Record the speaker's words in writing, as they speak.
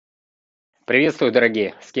Приветствую,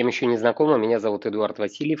 дорогие! С кем еще не знакомы, меня зовут Эдуард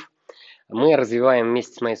Васильев. Мы развиваем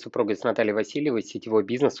вместе с моей супругой, с Натальей Васильевой, сетевой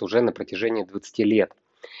бизнес уже на протяжении 20 лет.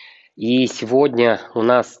 И сегодня у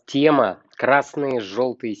нас тема красные,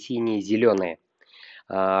 желтые, синие, зеленые.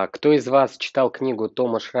 Кто из вас читал книгу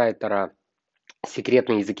Тома Шрайтера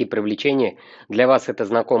 «Секретные языки привлечения»? Для вас это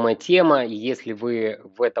знакомая тема, и если вы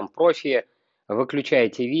в этом профи,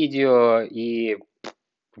 выключаете видео и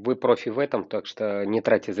вы профи в этом, так что не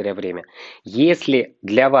тратьте зря время. Если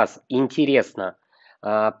для вас интересно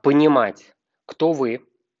понимать, кто вы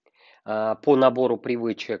по набору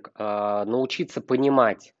привычек, научиться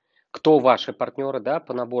понимать, кто ваши партнеры, да,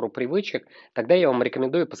 по набору привычек, тогда я вам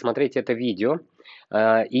рекомендую посмотреть это видео.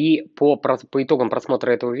 И по итогам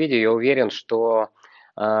просмотра этого видео я уверен, что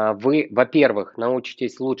вы, во-первых,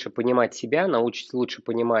 научитесь лучше понимать себя, научитесь лучше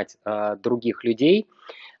понимать других людей.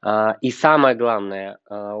 И самое главное,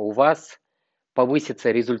 у вас повысится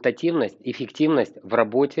результативность, эффективность в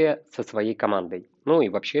работе со своей командой, ну и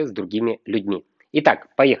вообще с другими людьми. Итак,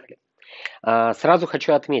 поехали. Сразу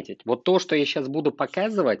хочу отметить, вот то, что я сейчас буду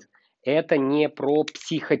показывать, это не про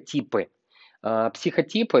психотипы.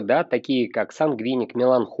 Психотипы, да, такие как сангвиник,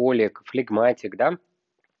 меланхолик, флегматик, да,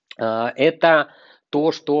 это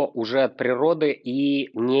то, что уже от природы и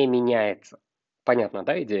не меняется. Понятно,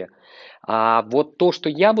 да, идея? А вот то, что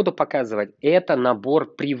я буду показывать, это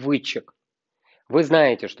набор привычек. Вы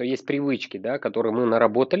знаете, что есть привычки, да, которые мы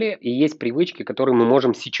наработали, и есть привычки, которые мы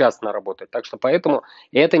можем сейчас наработать. Так что поэтому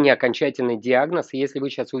это не окончательный диагноз. И если вы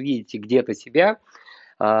сейчас увидите где-то себя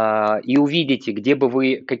и увидите, где бы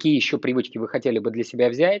вы, какие еще привычки вы хотели бы для себя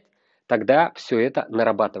взять, тогда все это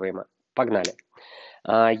нарабатываемо. Погнали.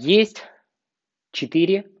 Есть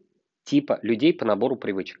 4 типа людей по набору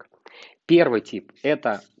привычек. Первый тип –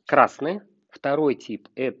 это красные, второй тип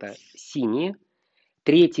 – это синие,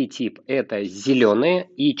 третий тип – это зеленые,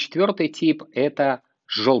 и четвертый тип – это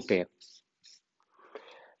желтые.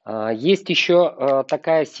 Есть еще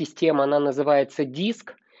такая система, она называется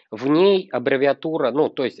диск, в ней аббревиатура, ну,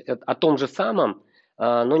 то есть о том же самом,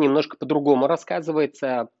 но немножко по-другому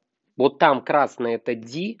рассказывается. Вот там красный – это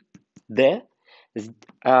D,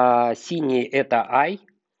 синий – это I,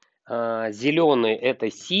 зеленый – это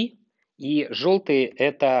C, и желтый –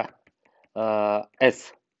 это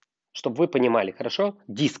S. Чтобы вы понимали, хорошо?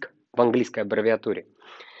 Диск в английской аббревиатуре.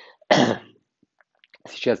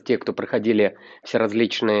 Сейчас те, кто проходили все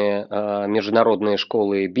различные международные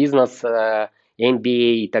школы бизнеса,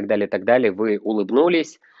 MBA и так далее, вы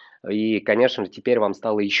улыбнулись. И, конечно же, теперь вам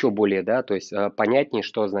стало еще более, да, то есть понятнее,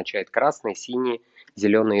 что означает красный, синий,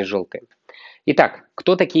 зеленый и желтый. Итак,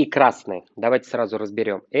 кто такие красные? Давайте сразу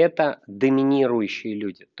разберем. Это доминирующие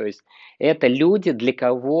люди. То есть это люди, для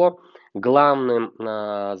кого главным,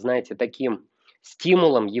 знаете, таким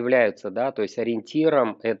стимулом являются, да, то есть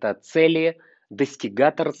ориентиром это цели,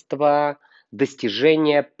 достигаторство,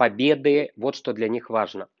 достижения, победы. Вот что для них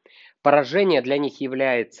важно. Поражение для них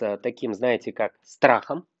является таким, знаете, как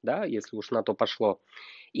страхом, да, если уж на то пошло.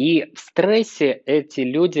 И в стрессе эти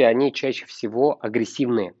люди, они чаще всего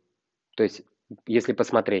агрессивные. То есть, если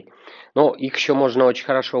посмотреть. Но их еще можно очень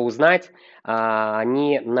хорошо узнать.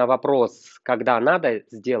 Они на вопрос, когда надо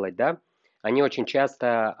сделать, да, они очень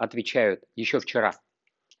часто отвечают еще вчера.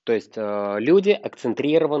 То есть люди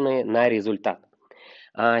акцентрированы на результат.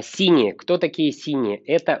 Синие. Кто такие синие?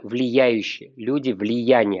 Это влияющие, люди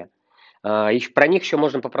влияния. Про них еще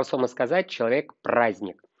можно по-простому сказать,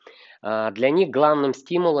 человек-праздник. Для них главным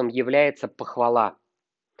стимулом является похвала.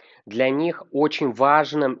 Для них очень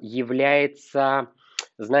важным является,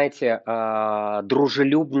 знаете,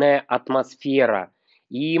 дружелюбная атмосфера.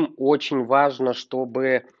 Им очень важно,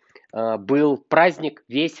 чтобы был праздник,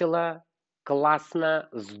 весело, классно,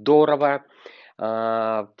 здорово.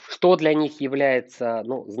 Что для них является,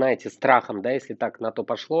 ну, знаете, страхом, да, если так на то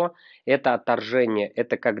пошло, это отторжение.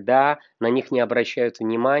 Это когда на них не обращают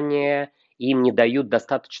внимания, им не дают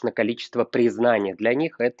достаточно количества признания. Для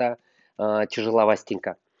них это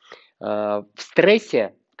тяжеловастенько. В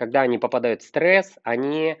стрессе, когда они попадают в стресс,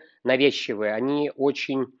 они навязчивые, они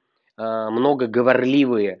очень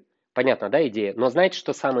многоговорливые. Понятно, да, идея? Но знаете,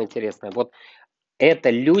 что самое интересное? Вот это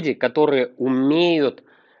люди, которые умеют,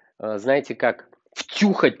 знаете, как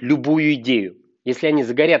втюхать любую идею. Если они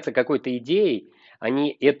загорятся какой-то идеей,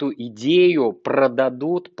 они эту идею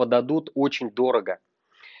подадут очень дорого.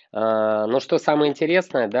 Но что самое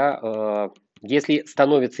интересное, да, если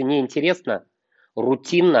становится неинтересно,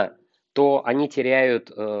 рутинно, то они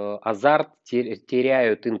теряют азарт,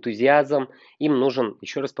 теряют энтузиазм. Им нужен,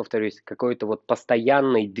 еще раз повторюсь, какой-то вот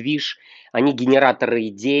постоянный движ. Они генераторы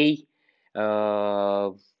идей,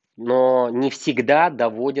 но не всегда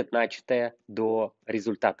доводят начатое до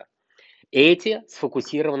результата. Эти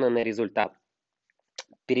сфокусированы на результат.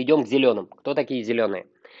 Перейдем к зеленым. Кто такие зеленые?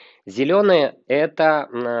 Зеленые это,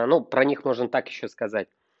 ну, про них можно так еще сказать.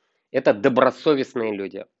 Это добросовестные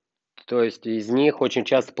люди. То есть из них очень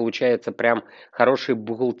часто получаются прям хорошие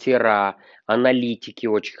бухгалтера, аналитики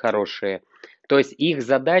очень хорошие. То есть их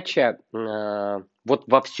задача вот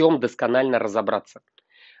во всем досконально разобраться.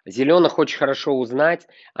 Зеленых очень хорошо узнать,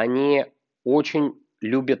 они очень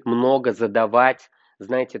любят много задавать,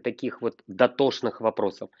 знаете, таких вот дотошных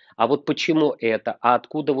вопросов. А вот почему это? А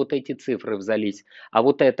откуда вот эти цифры взялись? А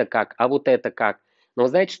вот это как? А вот это как? Но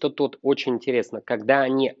знаете, что тут очень интересно? Когда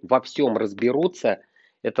они во всем разберутся,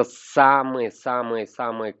 это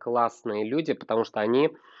самые-самые-самые классные люди, потому что они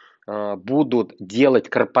будут делать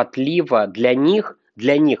кропотливо для них,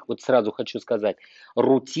 вот сразу хочу сказать,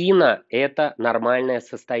 рутина – это нормальное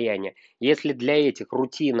состояние. Если для этих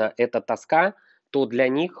рутина – это тоска, то для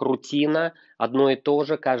них рутина одно и то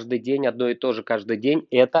же каждый день, одно и то же каждый день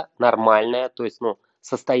 – это нормальное, то есть, ну,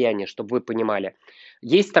 состояние, чтобы вы понимали.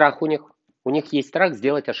 Есть страх у них есть страх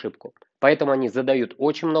сделать ошибку. Поэтому они задают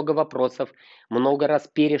очень много вопросов, много раз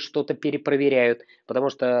что-то перепроверяют, потому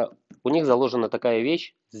что у них заложена такая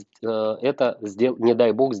вещь, это, не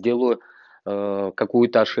дай бог, сделаю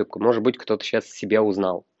какую-то ошибку. Может быть, кто-то сейчас себя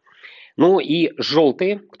узнал. Ну и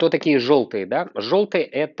желтые. Кто такие желтые, да? Желтые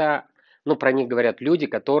это, ну, про них говорят люди,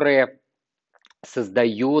 которые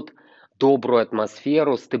создают добрую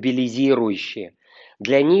атмосферу, стабилизирующие.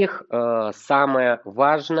 Для них самое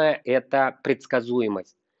важное это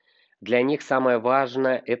предсказуемость. Для них самое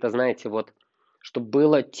важное это, знаете, вот, чтобы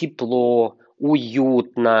было тепло,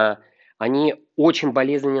 уютно. Они очень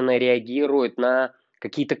болезненно реагируют на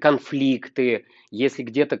какие-то конфликты. Если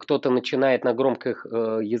где-то кто-то начинает на громких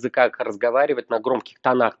языках разговаривать, на громких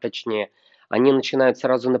тонах точнее, они начинают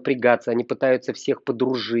сразу напрягаться, они пытаются всех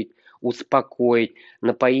подружить, успокоить,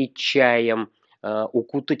 напоить чаем,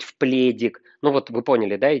 укутать в пледик. Ну вот вы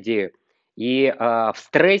поняли, да, идею? И в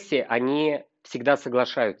стрессе они всегда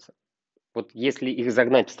соглашаются. Вот если их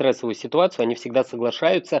загнать в стрессовую ситуацию, они всегда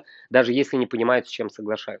соглашаются, даже если не понимают, с чем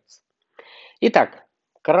соглашаются. Итак,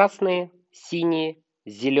 красные, синие,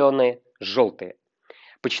 зеленые, желтые.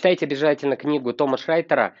 Почитайте обязательно книгу Тома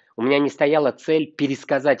Шрайтера. У меня не стояла цель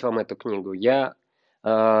пересказать вам эту книгу. Я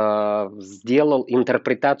сделал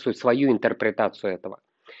интерпретацию, свою интерпретацию этого.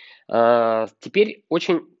 Теперь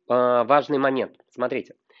очень важный момент.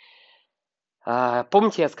 Смотрите.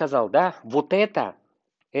 Помните, я сказал, да, вот это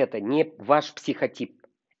не ваш психотип.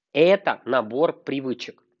 Это набор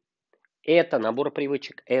привычек. Это набор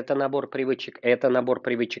привычек, это набор привычек, это набор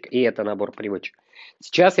привычек и это набор привычек.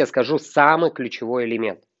 Сейчас я скажу самый ключевой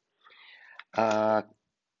элемент.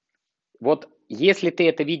 Вот если ты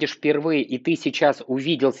это видишь впервые и ты сейчас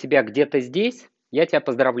увидел себя где-то здесь, я тебя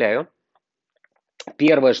поздравляю.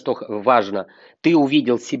 Первое, что важно, ты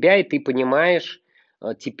увидел себя и ты понимаешь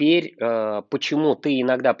теперь, почему ты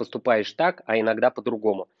иногда поступаешь так, а иногда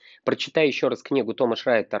по-другому. Прочитай еще раз книгу Тома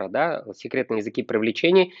Шрайтера, да, «Секретные языки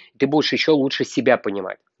привлечения», ты будешь еще лучше себя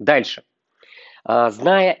понимать. Дальше.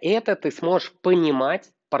 Зная это, ты сможешь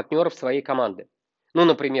понимать партнеров своей команды. Ну,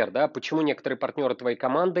 например, да, почему некоторые партнеры твоей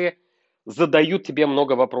команды задают тебе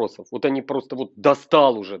много вопросов. Вот они просто вот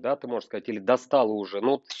достал уже, да, ты можешь сказать, или достало уже.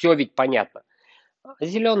 Ну, все ведь понятно.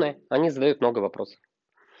 Зеленые, они задают много вопросов.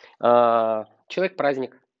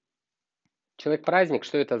 Человек-праздник. Человек-праздник,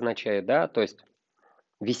 что это означает, да? То есть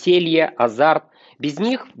веселье, азарт. Без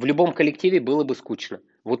них в любом коллективе было бы скучно.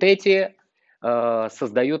 Вот эти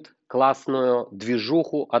создают классную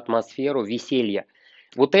движуху, атмосферу, веселье.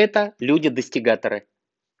 Вот это люди-достигаторы.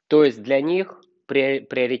 То есть для них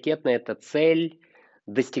приоритетна это цель,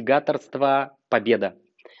 достигаторство, победа.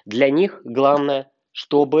 Для них главное,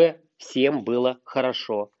 чтобы всем было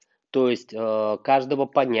хорошо. То есть каждого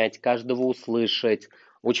понять, каждого услышать,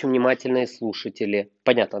 очень внимательные слушатели.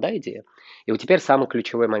 Понятно, да, идея? И вот теперь самый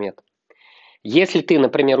ключевой момент. Если ты,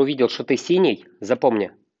 например, увидел, что ты синий,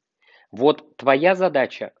 запомни, вот твоя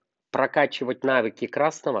задача прокачивать навыки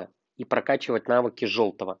красного и прокачивать навыки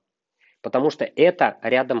желтого. Потому что это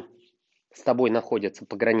рядом с тобой находится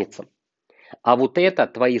по границам. А вот это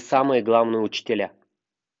твои самые главные учителя.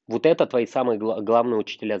 Вот это твои самые главные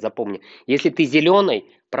учителя, запомни. Если ты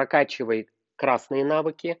зеленый, прокачивай красные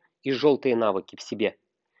навыки и желтые навыки в себе.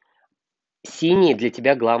 Синие для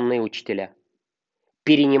тебя главные учителя.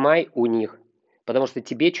 Перенимай у них, потому что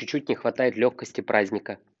тебе чуть-чуть не хватает легкости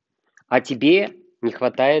праздника. А тебе не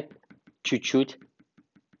хватает чуть-чуть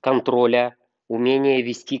контроля, умения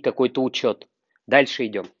вести какой-то учет. Дальше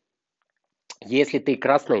идем. Если ты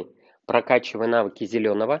красный, прокачивай навыки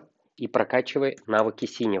зеленого и прокачивай навыки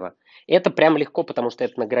синего. Это прям легко, потому что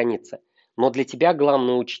это на границе. но для тебя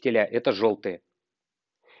главные учителя – это желтые.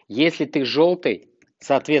 Если ты желтый,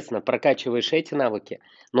 соответственно, прокачиваешь эти навыки,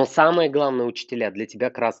 но самые главные учителя для тебя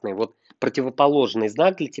красные. Вот противоположный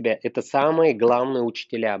знак для тебя – это самые главные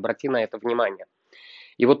учителя. Обрати на это внимание.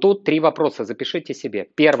 И вот тут 3 вопроса, запишите себе.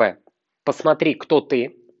 Первое – посмотри, кто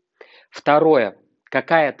ты. Второе –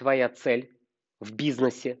 какая твоя цель в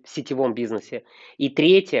бизнесе, в сетевом бизнесе. И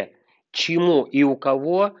третье – чему и у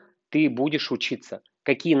кого ты будешь учиться,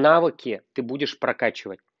 какие навыки ты будешь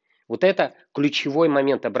прокачивать. Вот это ключевой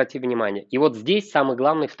момент, обрати внимание. И вот здесь самый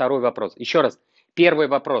главный второй вопрос. Еще раз, первый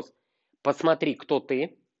вопрос – посмотри, кто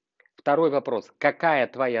ты. Второй вопрос – какая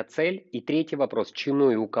твоя цель? И третий вопрос –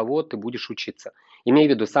 чему и у кого ты будешь учиться. Имей в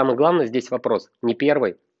виду, самый главный здесь вопрос не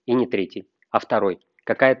первый и не третий, а второй.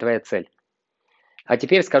 Какая твоя цель? А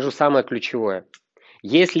теперь скажу самое ключевое.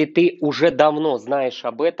 Если ты уже давно знаешь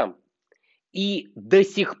об этом и до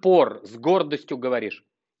сих пор с гордостью говоришь,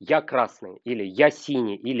 я красный, или я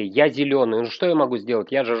синий, или я зеленый, ну что я могу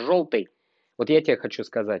сделать, я же желтый. Вот я тебе хочу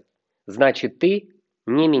сказать, значит ты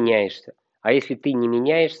не меняешься. А если ты не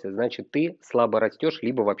меняешься, значит ты слабо растешь,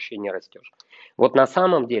 либо вообще не растешь. Вот на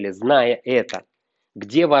самом деле, зная это,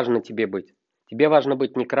 где важно тебе быть? Тебе важно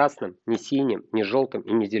быть не красным, не синим, не желтым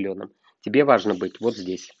и не зеленым. Тебе важно быть вот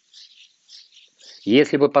здесь.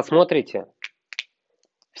 Если вы посмотрите,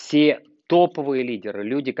 все топовые лидеры,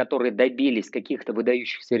 люди, которые добились каких-то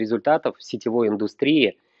выдающихся результатов в сетевой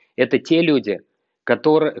индустрии, это те люди,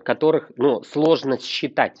 которых сложно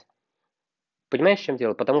считать. Понимаешь, в чем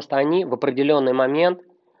дело? Потому что они в определенный момент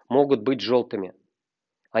могут быть желтыми.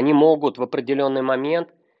 Они могут в определенный момент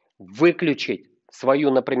выключить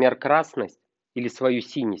свою, например, красность или свою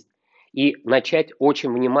синость и начать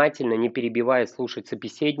очень внимательно, не перебивая, слушать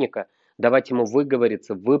собеседника, давать ему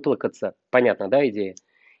выговориться, выплакаться. Понятно, да, идея?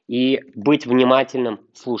 И быть внимательным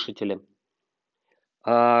слушателем.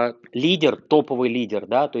 Лидер, топовый лидер,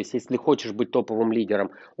 да, то есть если хочешь быть топовым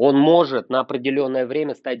лидером, он может на определенное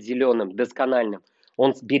время стать зеленым, доскональным.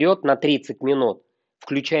 Он берет на 30 минут,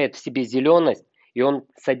 включает в себе зеленость, и он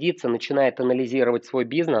садится, начинает анализировать свой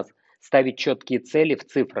бизнес, ставить четкие цели в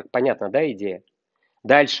цифрах. Понятно, да, идея?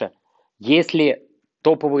 Дальше. Если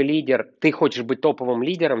топовый лидер, ты хочешь быть топовым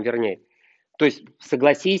лидером, вернее, то есть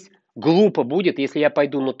согласись, глупо будет, если я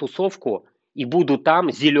пойду на тусовку и буду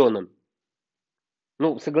там зеленым.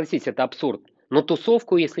 Ну, согласись, это абсурд. На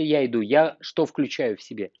тусовку, если я иду, я что включаю в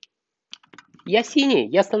себе? Я синий,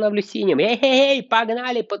 я становлюсь синим. Эй,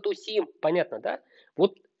 погнали, потусим. Понятно, да?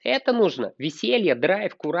 Вот это нужно. Веселье,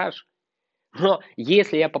 драйв, кураж. Но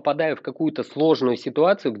если я попадаю в какую-то сложную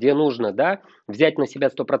ситуацию, где нужно, да, взять на себя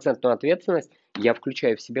стопроцентную ответственность, я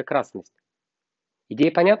включаю в себе красность.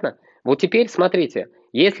 Идея понятна? Вот теперь смотрите.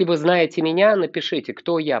 Если вы знаете меня, напишите,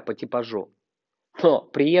 кто я по типажу. Но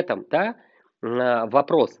при этом, да,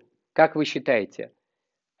 вопрос, как вы считаете,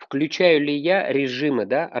 включаю ли я режимы,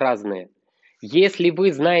 да, разные? Если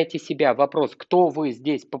вы знаете себя, вопрос, кто вы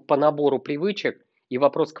здесь по набору привычек, и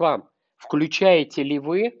вопрос к вам, включаете ли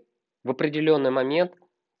вы в определенный момент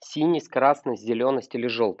синий, красность, зеленость или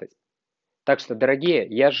желтость? Так что, дорогие,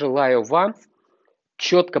 я желаю вам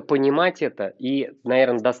четко понимать это, и,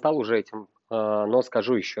 наверное, достал уже этим, но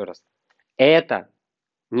скажу еще раз. Это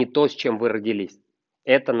не то, с чем вы родились.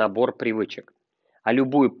 Это набор привычек. А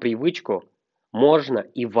любую привычку можно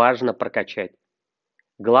и важно прокачать.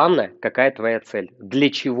 Главное, какая твоя цель, для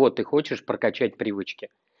чего ты хочешь прокачать привычки.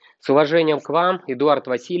 С уважением к вам, Эдуард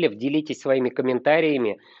Васильев, делитесь своими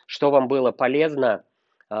комментариями, что вам было полезно.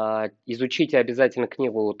 Изучите обязательно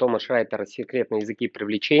книгу Тома Шрайтера «Секретные языки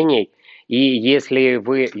привлечений». И если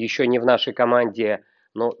вы еще не в нашей команде,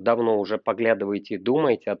 но давно уже поглядываете и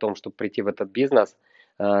думаете о том, чтобы прийти в этот бизнес,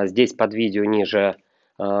 здесь под видео ниже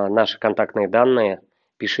наши контактные данные.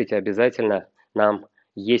 Пишите обязательно, нам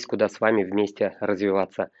есть куда с вами вместе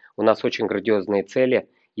развиваться. У нас очень грандиозные цели,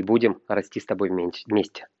 и будем расти с тобой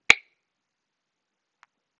вместе.